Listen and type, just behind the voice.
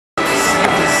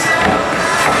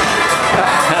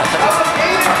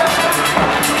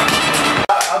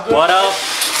What up?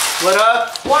 What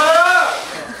up? What up?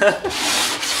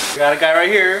 We got a guy right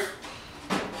here.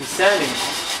 He's sanding.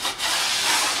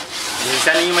 Is he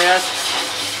sanding, you may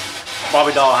ask?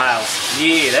 Bobby Doll House.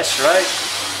 Yeah, that's right.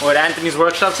 We're at Anthony's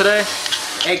workshop today.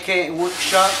 AKA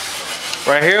workshop.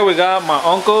 Right here we got my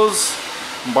uncle's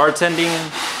bartending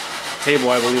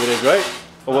table, I believe it is, right?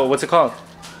 Or what's it called?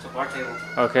 It's a bar table.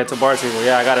 Okay, it's a bar table.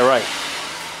 Yeah, I got it right.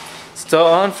 Still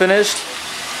unfinished,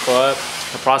 but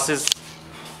the process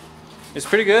is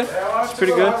pretty good. It's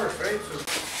pretty good.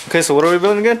 Okay, so what are we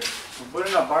building again? We're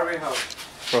putting a Barbie house.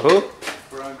 For who?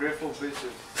 For ungrateful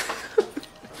bitches.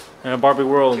 In a Barbie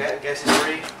world. Gas is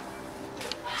free.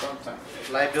 Sometimes.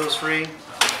 Light bill's free.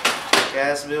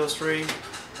 Gas bill's free.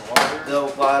 The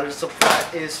water supply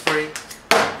is free.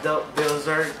 The bills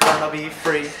are gonna be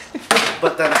free.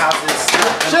 But the house is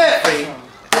gonna be free.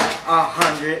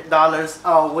 $100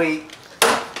 a week.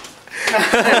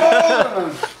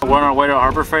 We're on our way to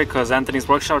Harbor Freight because Anthony's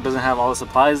workshop doesn't have all the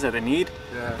supplies that they need.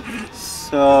 Yeah.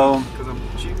 So, Because I'm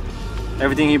cheap.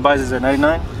 everything he buys is at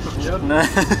 99. Yep.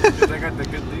 Because I got the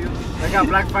good deal. I got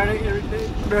Black Friday every day.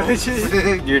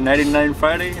 You're 99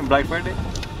 Friday and Black Friday?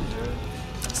 Yeah.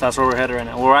 So that's where we're headed right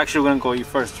now. We're actually going to go eat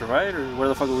first, right? Or where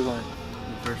the fuck are we going?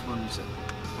 The first one you said.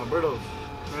 Alberto's.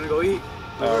 We're gonna go eat.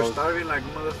 We're starving like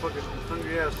motherfucking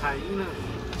hungry ass hyenas.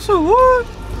 So what?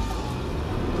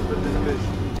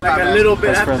 Like a little bit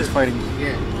Best after. friends fighting.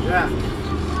 Yeah.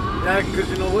 Yeah, because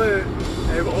you know what?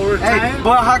 Over time, Hey,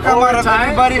 but how come out of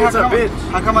everybody? How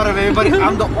How come out of everybody?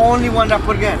 I'm the only one that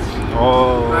put gas.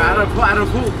 Oh. Out of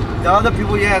who? The other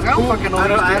people, yes, I don't fucking know.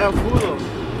 Out of who though?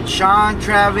 Sean,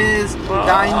 Travis,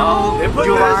 Dino, They put gas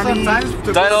Giovanni. sometimes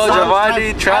to Dino,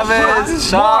 Giovanni, Travis,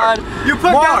 Sean. You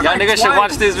put gas Y'all niggas should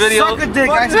watch this video. Suck a dick,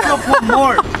 I still put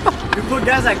more. You put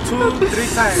gas like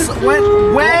 2-3 times. When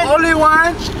The only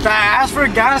one that asks for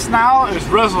gas now is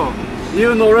Russell.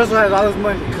 Even though Russell has all his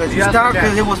money. Because you started,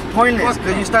 because it was pointless.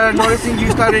 Because you started noticing,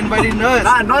 you started inviting us.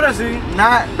 Not noticing.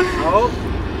 Not. Oh.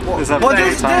 Well, this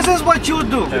is what you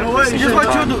do. You know what? This is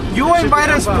what you do. You invite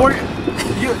us for.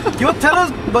 You tell us,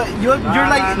 but you're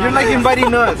like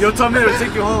inviting us. You'll tell me to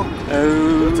take you home.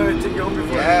 You'll tell me to take you home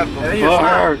before. Yeah, and then you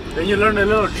stop. Then you learn a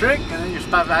little trick, and then you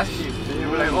stop asking. Then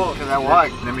you're like, oh, because I walk.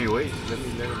 Let me wait. Let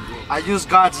him go. I use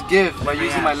God's gift by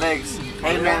using my legs.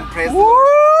 Amen. Praise the Woo!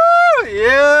 Lord.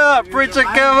 Yeah, preacher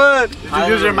Kevin. Did you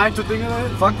use your mind to think of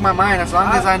that? Fuck my mind, as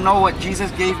long as I know what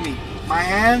Jesus gave me. My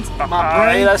hands, my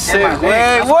brain, Hey, that's and it. my Wait,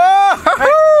 legs. whoa!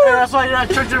 Hey, that's why you're at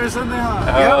church every Sunday,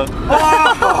 huh?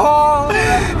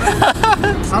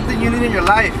 Yep. Something you need in your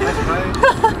life. That's right.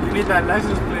 You need that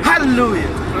license plate. Hallelujah.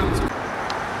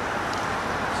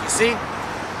 You see,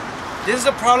 this is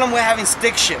the problem with having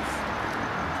stick shift.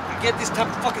 You get these type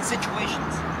of fucking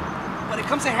situations. But it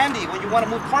comes in handy when you want to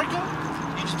move parking.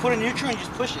 You just put it in neutral and you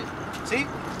just push it. See?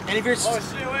 And if you're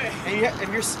if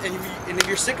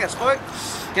you're sick as fuck,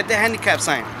 get the handicap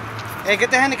sign. Hey, get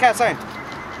the handicap sign.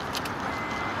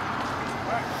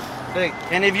 Hey,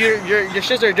 and if your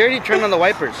shits are dirty, turn on the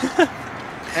wipers.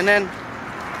 And then,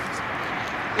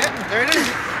 yeah, there it is.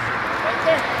 Right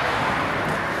there.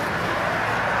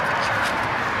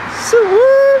 So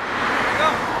what? There you go.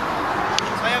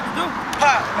 That's all you have to do.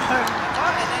 Ha!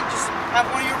 And then just have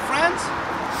one of your friends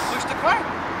push the car.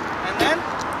 And then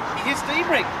he hits the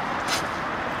e-brake.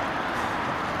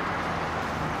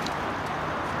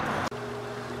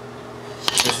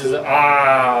 This is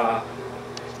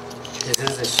this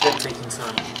is a shit taking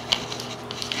time.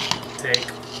 Take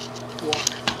one.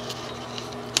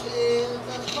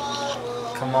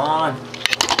 Come on.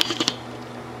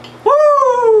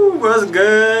 Woo! That's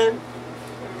good.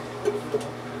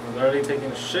 I'm already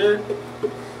taking a shit,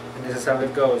 and this is how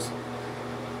it goes.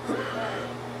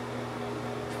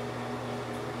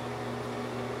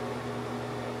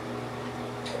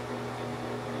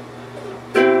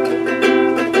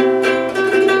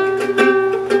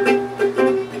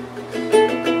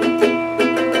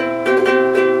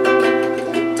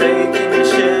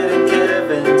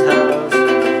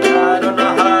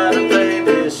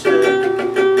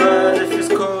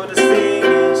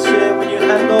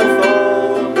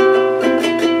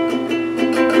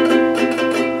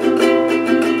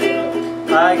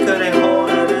 I couldn't hold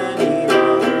it any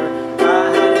longer. I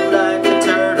had it like a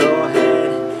turtle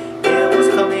head. It was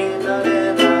coming out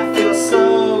and I feel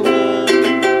so good.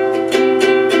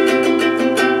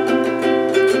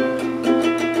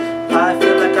 I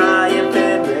feel like I am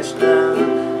finished now.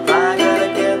 I gotta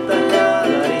get the hell out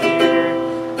of here.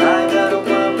 I gotta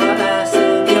wipe my ass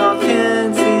and y'all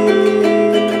can see.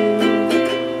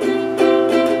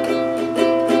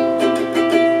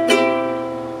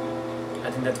 I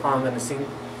think that's all I'm gonna sing.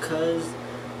 Cause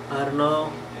I don't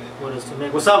know, What is to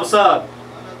make? What's up? What's up?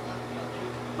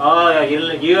 Oh yeah,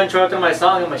 you interrupted my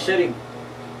song and my shitting.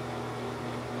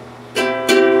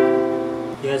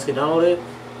 You guys can download it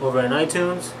over at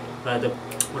iTunes, at the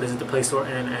the Play Store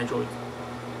and Android.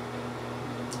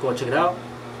 Go check it out.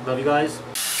 Love you guys.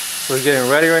 So we're getting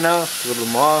ready right now. Go to the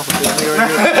mall with this nigga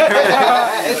right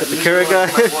here. With the carrot guy.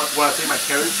 When I say my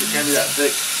carrots, it can't be that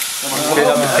thick. Straight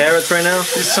up the carrots right now.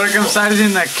 He's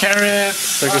circumcising the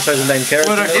carrots. Circumcising them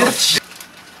carrots.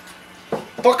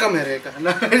 Poca mereca.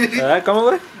 ¿Cómo,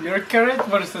 güey? Your carrot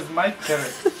versus my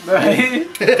carrot.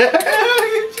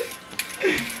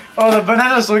 Oh, the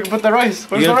banana so we can put the rice.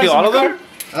 You gonna peel all of them?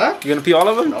 Huh? You gonna peel all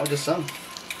of them? No, just some.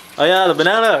 Oh yeah, the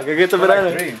banana. Go get the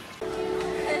banana. Like 3.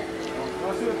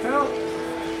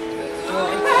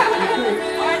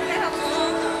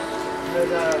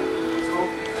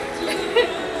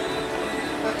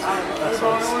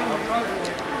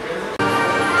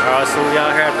 Alright, so we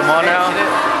out here at the mall now.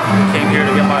 Came here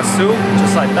to get my soup,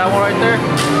 just like that one right there.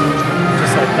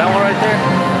 Just like that one right there.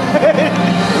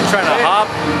 I'm trying to hop.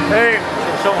 Hey,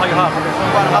 show him how you hop. I'm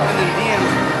about to hop into the DMs.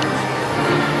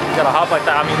 You gotta hop like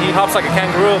that. I mean, he hops like a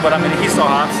kangaroo, but I mean, he still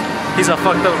hops. He's a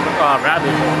fucked up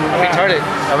rabbit. Retarded.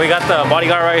 And we got the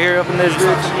bodyguard right here up in this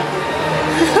bitch.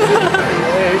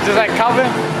 Hey, just like Calvin.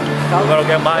 We gotta go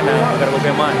get mine now. We gotta go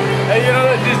get mine. Hey, you know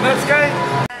this nuts guy?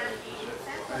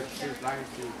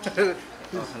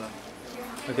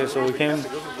 Okay, so we came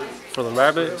for the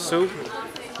rabbit soup,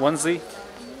 onesie.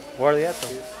 Where are they at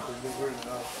though?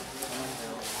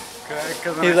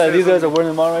 He's like, these guys are wearing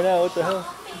them on right now. What the hell?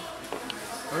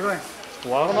 Where are they?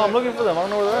 Well, I don't know. I'm looking for them. I don't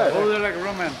know where they're at. Oh, they're like a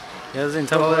real man. Yeah, doesn't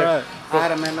tell me where they're at. I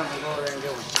had a man up to go over there and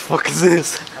get one. Fuck is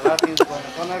this? A lot of things going on.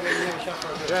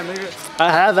 Yeah, nigga.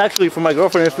 I have actually for my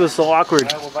girlfriend. It feels so awkward.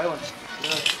 Alright, we'll buy one.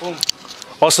 Yeah, boom.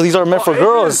 Oh, so these are meant for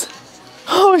girls.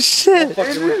 Oh shit.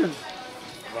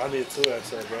 I need 2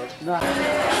 XL, bro. Nah.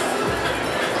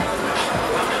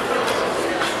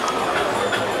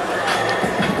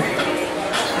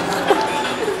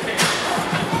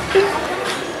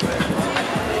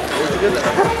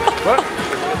 What?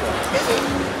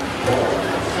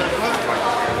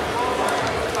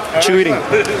 Chew eating.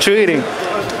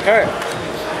 Kurt,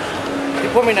 you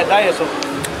put me in a diet, so.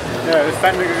 Yeah, this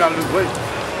fat nigga gotta lose weight.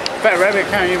 Fat rabbit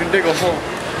can't even dig a hole.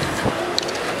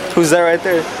 Who's that right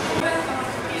there?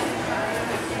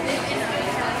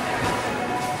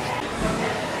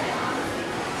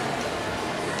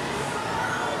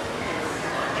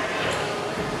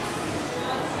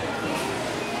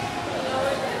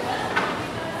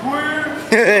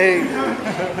 Hey,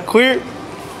 queer.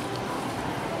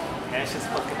 That's just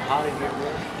fucking hot in here, bro.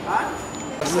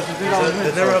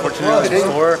 Unfortunately, the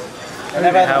store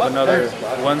they have another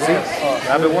onesie,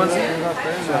 rabbit onesie.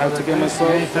 So I have to get myself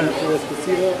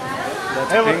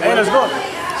Hey, let's go.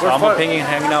 So I'm a penguin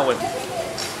hanging out with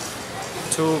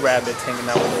 2 rabbits hanging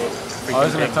out with a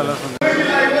freaking penguin.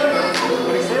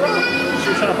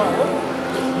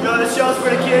 Yo, this show's for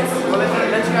the kids. We'll let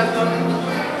you guys know.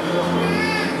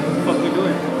 What the fuck are we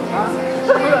doing?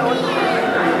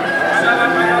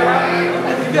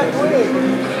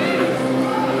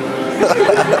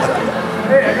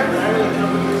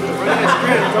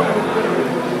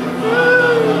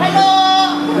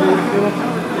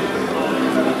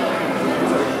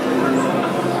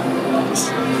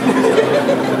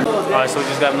 Alright, so we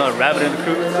just got another rabbit in the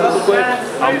crew real quick.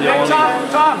 I'm the only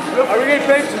Tom, are we getting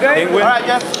paid today? penguin. Alright,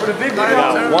 yes, for the big We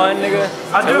got 1 nigga.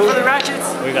 I'll do it for the 2. ratchets.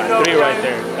 We got 3 right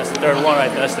there. That's the 3rd one right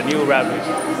there. That's the new rabbit.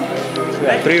 We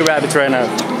got 3 rabbits right now.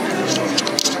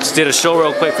 Just did a show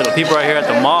real quick for the people right here at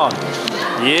the mall.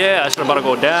 Yeah, that's about to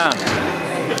go down.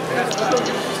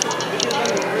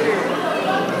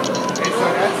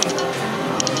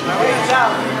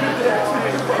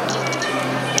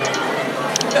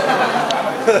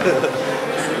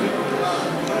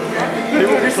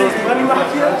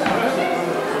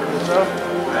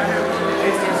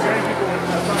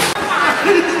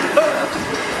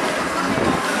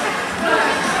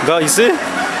 Go, you see? 1, 2.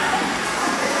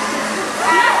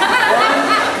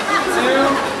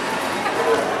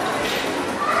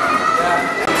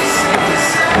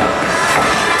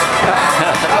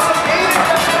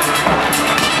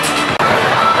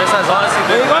 This has honestly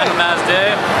been a random ass day.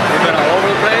 We've been all over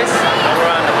the place. Over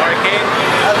on the arcade,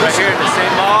 right here in the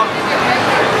same mall.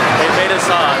 They made us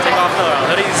take off the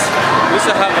hoodies. We used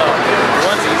to have the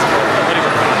onesies, but the hoodies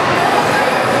are fine.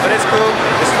 But it's cool.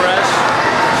 It's fresh.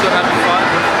 Still having fun.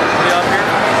 We up here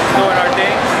doing our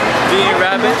thing, being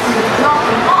rabbits,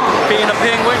 being a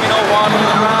penguin, you know, wandering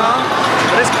around.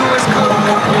 But it's cool. It's cool.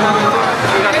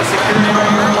 We got the security right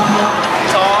here.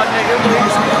 Tall nigga,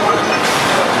 please.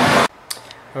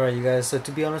 Alright, you guys, so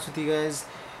to be honest with you guys,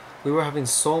 we were having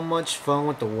so much fun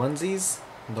with the onesies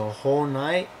the whole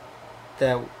night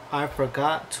that I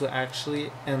forgot to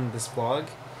actually end this vlog.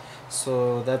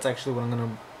 So that's actually what I'm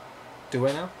gonna do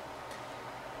right now.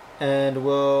 And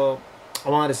well, I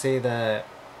wanted to say that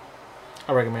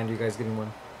I recommend you guys getting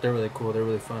one. They're really cool, they're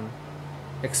really fun.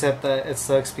 Except that it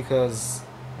sucks because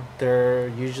they're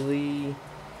usually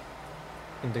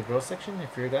in the girl section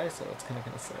if you're a guy, so it's kinda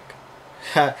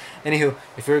suck. Anywho,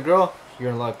 if you're a girl, you're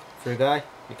in luck. If you're a guy,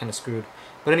 you're kinda screwed.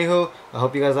 But anywho, I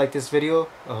hope you guys liked this video.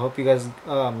 I hope you guys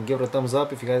give it a thumbs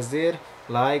up if you guys did.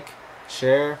 Like,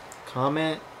 share,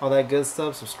 comment, all that good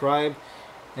stuff. Subscribe.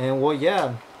 And well,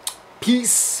 yeah.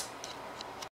 Peace.